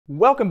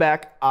Welcome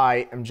back.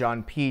 I am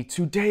John P.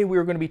 Today we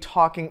are going to be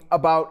talking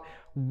about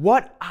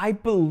what I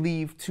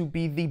believe to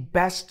be the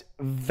best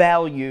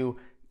value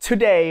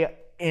today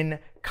in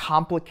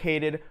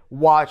complicated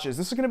watches.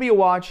 This is going to be a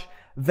watch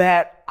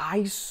that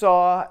I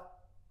saw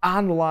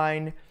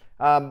online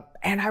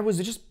and I was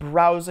just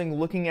browsing,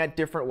 looking at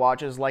different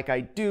watches like I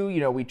do. You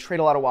know, we trade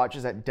a lot of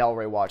watches at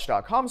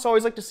delraywatch.com, so I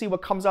always like to see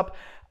what comes up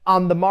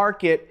on the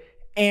market.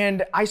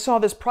 And I saw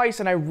this price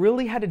and I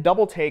really had to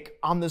double take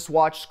on this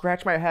watch,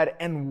 scratch my head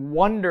and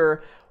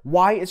wonder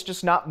why it's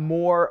just not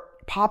more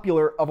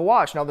popular of a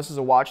watch. Now, this is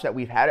a watch that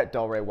we've had at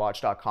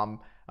delraywatch.com.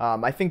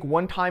 I think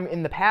one time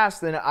in the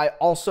past, and I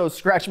also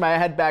scratched my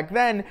head back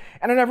then,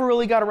 and I never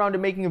really got around to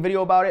making a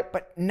video about it.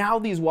 But now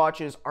these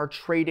watches are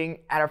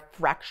trading at a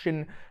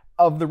fraction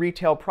of the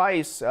retail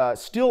price,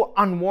 still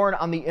unworn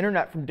on the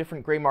internet from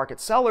different gray market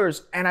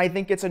sellers. And I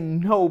think it's a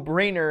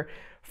no-brainer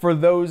for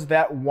those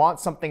that want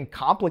something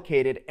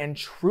complicated and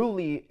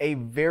truly a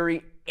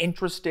very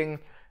interesting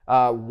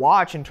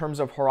watch in terms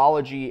of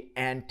horology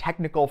and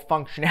technical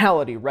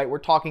functionality, right? We're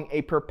talking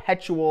a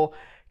perpetual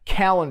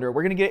calendar.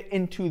 We're going to get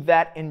into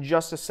that in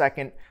just a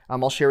second.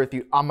 I'll share with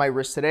you on my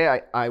wrist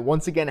today. I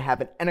once again have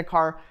an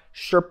Enocar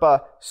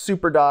Sherpa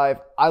Super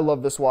Dive. I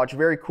love this watch.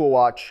 Very cool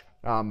watch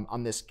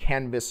on this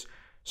canvas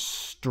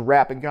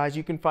strap. And guys,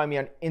 you can find me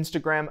on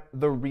Instagram,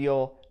 The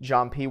Real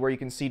John P, where you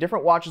can see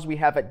different watches we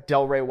have at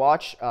Delray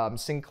Watch,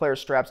 Sinclair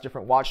straps,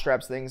 different watch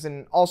straps, things,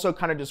 and also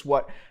kind of just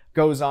what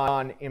goes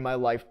on in my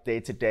life day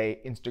to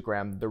day.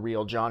 Instagram, The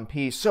Real John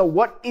P. So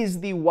what is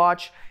the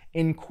watch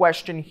in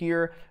question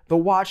here? The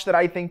watch that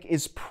I think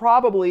is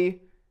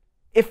probably,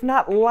 if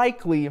not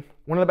likely,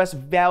 one of the best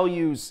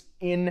values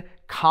in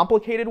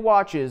complicated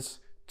watches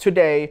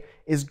today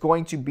is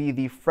going to be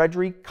the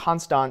Frederic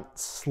Constant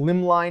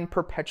Slimline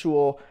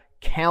Perpetual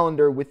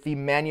Calendar with the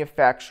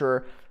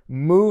manufacturer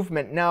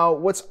movement. Now,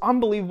 what's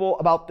unbelievable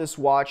about this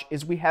watch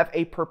is we have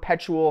a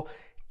perpetual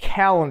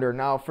calendar.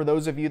 Now, for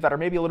those of you that are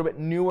maybe a little bit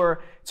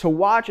newer to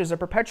watches, a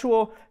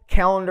perpetual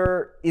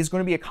calendar is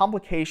going to be a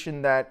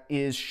complication that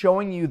is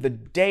showing you the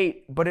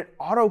date, but it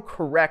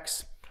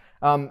auto-corrects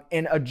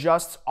and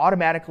adjusts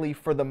automatically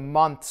for the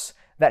months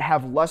that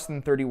have less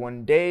than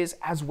 31 days,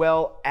 as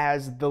well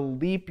as the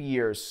leap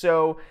years.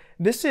 So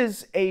this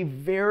is a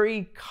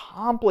very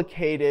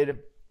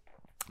complicated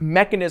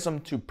mechanism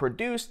to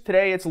produce.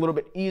 Today, it's a little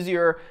bit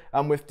easier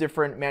with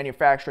different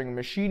manufacturing and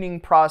machining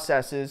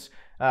processes.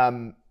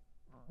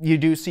 You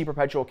do see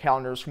perpetual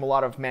calendars from a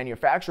lot of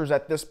manufacturers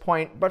at this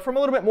point, but from a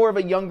little bit more of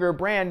a younger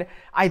brand,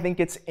 I think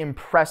it's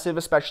impressive,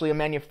 especially a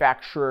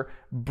manufacturer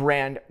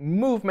brand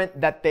movement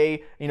that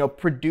they,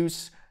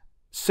 produce.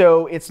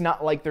 So it's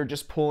not like they're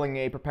just pulling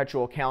a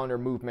perpetual calendar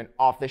movement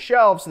off the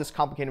shelves, this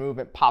complicated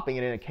movement, popping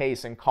it in a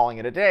case and calling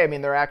it a day. I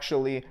mean, they're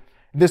actually,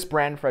 this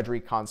brand,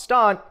 Frederic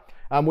Constant,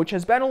 which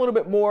has been a little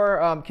bit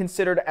more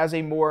considered as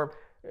a more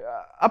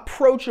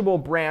approachable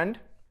brand.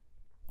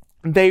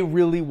 They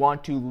really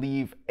want to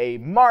leave a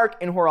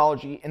mark in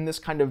horology in this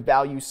kind of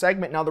value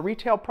segment. Now, the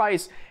retail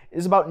price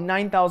is about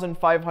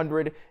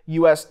 $9,500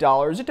 US.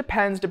 It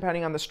depends,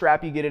 depending on the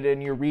strap you get it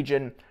in your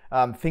region,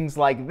 things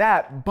like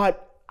that.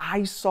 But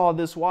I saw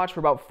this watch for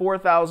about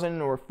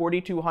 $4,000 or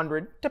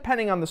 $4,200,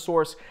 depending on the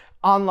source,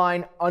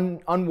 online,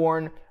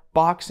 unworn,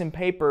 box and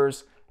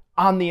papers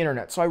on the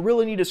internet. So I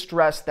really need to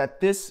stress that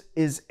this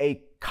is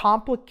a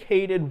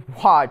complicated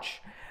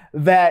watch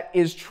that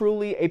is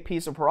truly a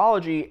piece of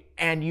horology,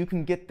 and you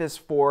can get this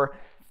for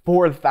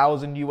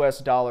 $4,000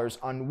 US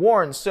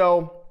unworn.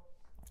 So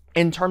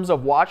in terms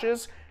of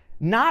watches,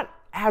 not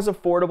as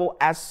affordable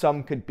as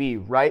some could be,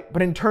 right?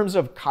 But in terms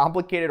of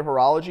complicated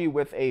horology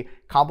with a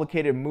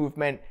complicated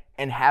movement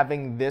and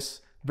having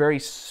this very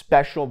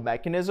special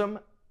mechanism,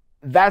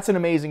 that's an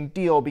amazing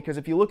deal, because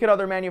if you look at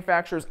other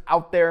manufacturers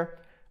out there,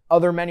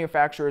 other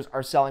manufacturers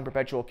are selling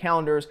perpetual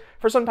calendars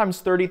for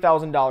sometimes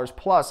 $30,000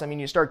 plus. I mean,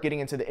 you start getting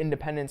into the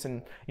independents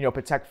and,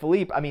 Patek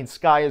Philippe. I mean,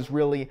 sky is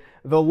really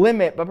the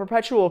limit, but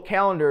perpetual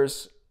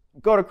calendars,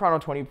 go to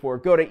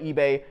Chrono24, go to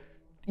eBay,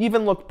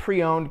 even look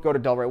pre-owned, go to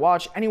Delray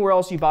Watch. Anywhere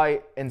else you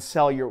buy and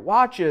sell your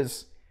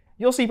watches,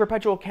 you'll see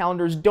perpetual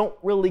calendars don't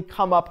really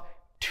come up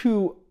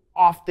too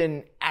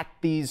often at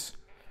these,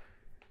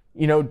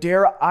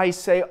 dare I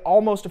say,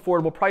 almost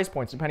affordable price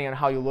points, depending on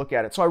how you look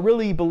at it. So I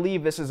really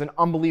believe this is an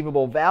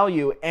unbelievable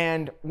value.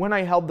 And when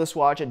I held this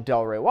watch at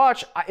Delray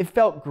Watch, it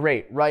felt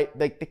great, right?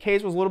 The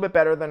case was a little bit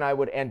better than I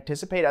would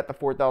anticipate at the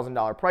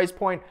 $4,000 price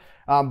point.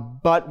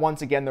 But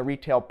once again, the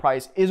retail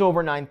price is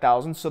over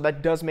 $9,000, so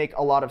that does make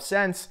a lot of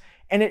sense.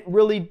 And it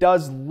really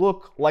does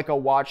look like a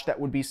watch that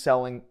would be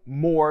selling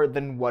more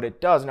than what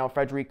it does. Now,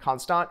 Frederic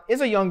Constant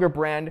is a younger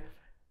brand,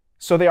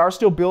 so they are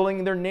still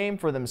building their name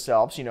for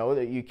themselves.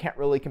 That you can't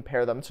really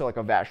compare them to like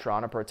a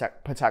Vacheron or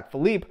Patek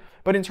Philippe.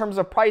 But in terms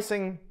of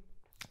pricing,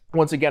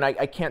 once again,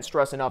 I can't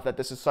stress enough that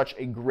this is such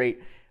a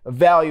great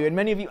value. And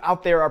many of you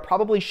out there are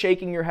probably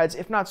shaking your heads,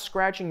 if not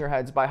scratching your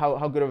heads, by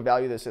how good of a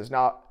value this is.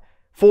 Now,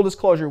 full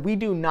disclosure, we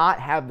do not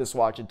have this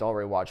watch at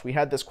Delray Watch. We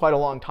had this quite a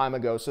long time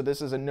ago, so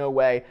this is in no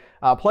way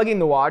plugging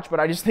the watch, but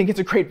I just think it's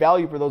a great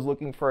value for those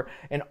looking for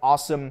an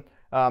awesome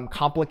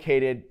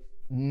complicated,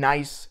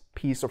 nice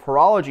piece of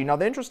horology. Now,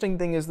 the interesting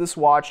thing is this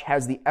watch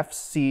has the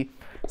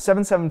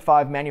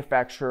FC775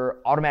 manufacturer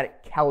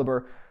automatic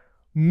caliber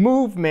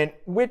movement,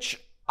 which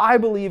I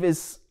believe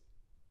is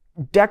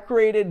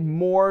decorated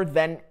more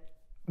than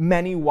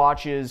many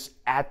watches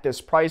at this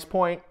price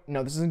point.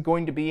 No, this isn't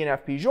going to be an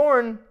FP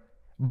Journe,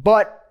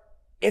 but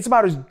it's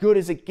about as good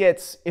as it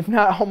gets, if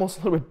not almost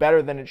a little bit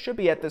better than it should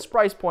be at this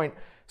price point.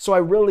 So I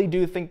really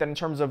do think that in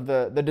terms of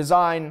the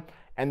design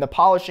and the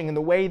polishing and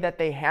the way that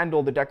they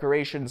handle the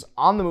decorations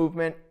on the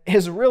movement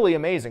is really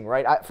amazing,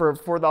 right? For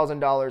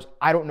 $4,000,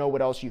 I don't know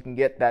what else you can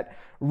get that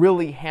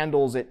really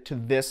handles it to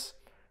this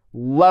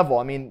level.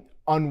 I mean,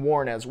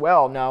 unworn as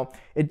well. Now,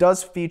 it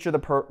does feature the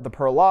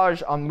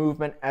perlage on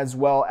movement as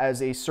well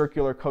as a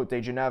circular Côte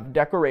de Genève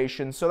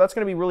decoration. So that's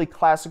going to be really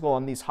classical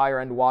on these higher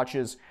end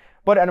watches,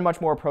 but at a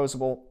much more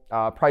approachable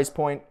price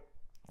point.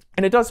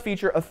 And it does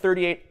feature a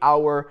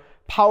 38-hour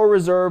power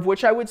reserve,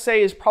 which I would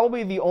say is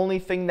probably the only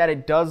thing that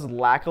it does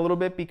lack a little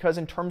bit, because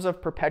in terms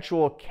of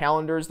perpetual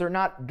calendars, they're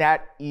not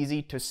that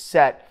easy to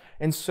set.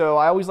 And so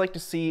I always like to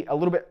see a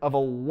little bit of a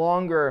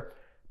longer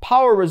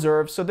power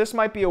reserve. So this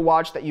might be a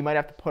watch that you might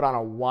have to put on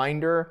a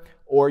winder,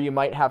 or you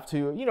might have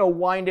to,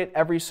 wind it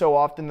every so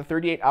often. The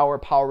 38-hour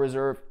power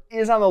reserve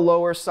is on the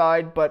lower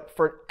side, but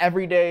for an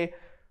everyday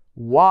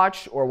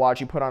watch or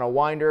watch you put on a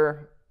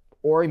winder,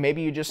 or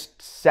maybe you just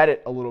set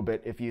it a little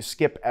bit. If you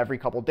skip every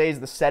couple days,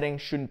 the setting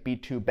shouldn't be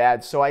too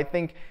bad. So I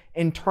think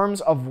in terms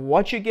of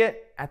what you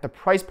get at the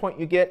price point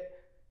you get,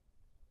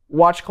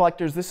 watch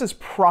collectors, this is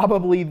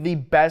probably the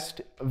best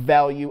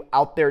value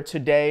out there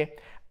today.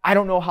 I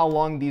don't know how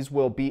long these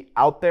will be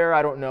out there.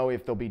 I don't know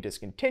if they'll be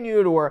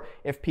discontinued or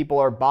if people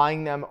are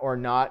buying them or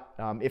not.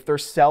 If they're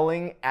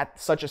selling at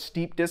such a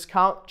steep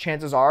discount,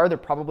 chances are they're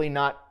probably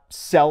not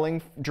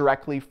selling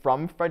directly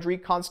from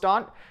Frederique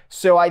Constant.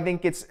 So I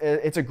think it's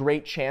a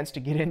great chance to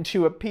get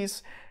into a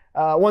piece.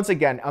 Once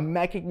again, a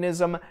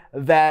mechanism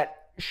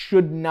that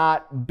should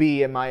not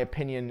be, in my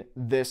opinion,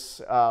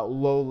 this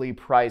lowly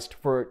priced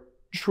for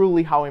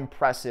truly how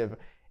impressive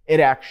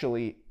it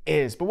actually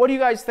is. But what do you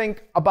guys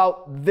think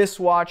about this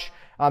watch?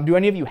 Do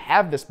any of you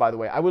have this, by the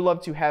way? I would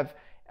love to have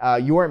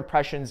your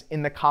impressions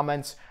in the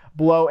comments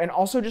below, and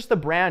also just the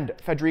brand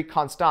Frederique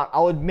Constant.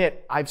 I'll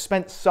admit I've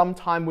spent some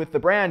time with the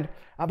brand,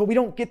 but we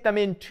don't get them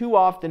in too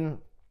often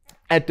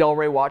at Del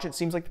Rey Watch. It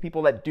seems like the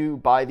people that do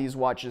buy these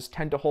watches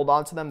tend to hold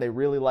on to them. They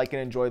really like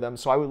and enjoy them.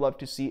 So I would love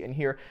to see and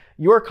hear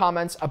your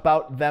comments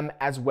about them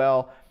as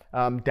well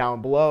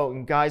down below.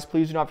 And guys,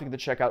 please do not forget to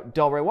check out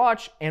Del Rey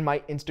Watch and my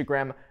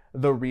Instagram,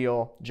 The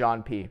Real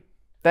John P.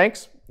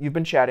 Thanks. You've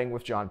been chatting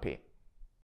with John P.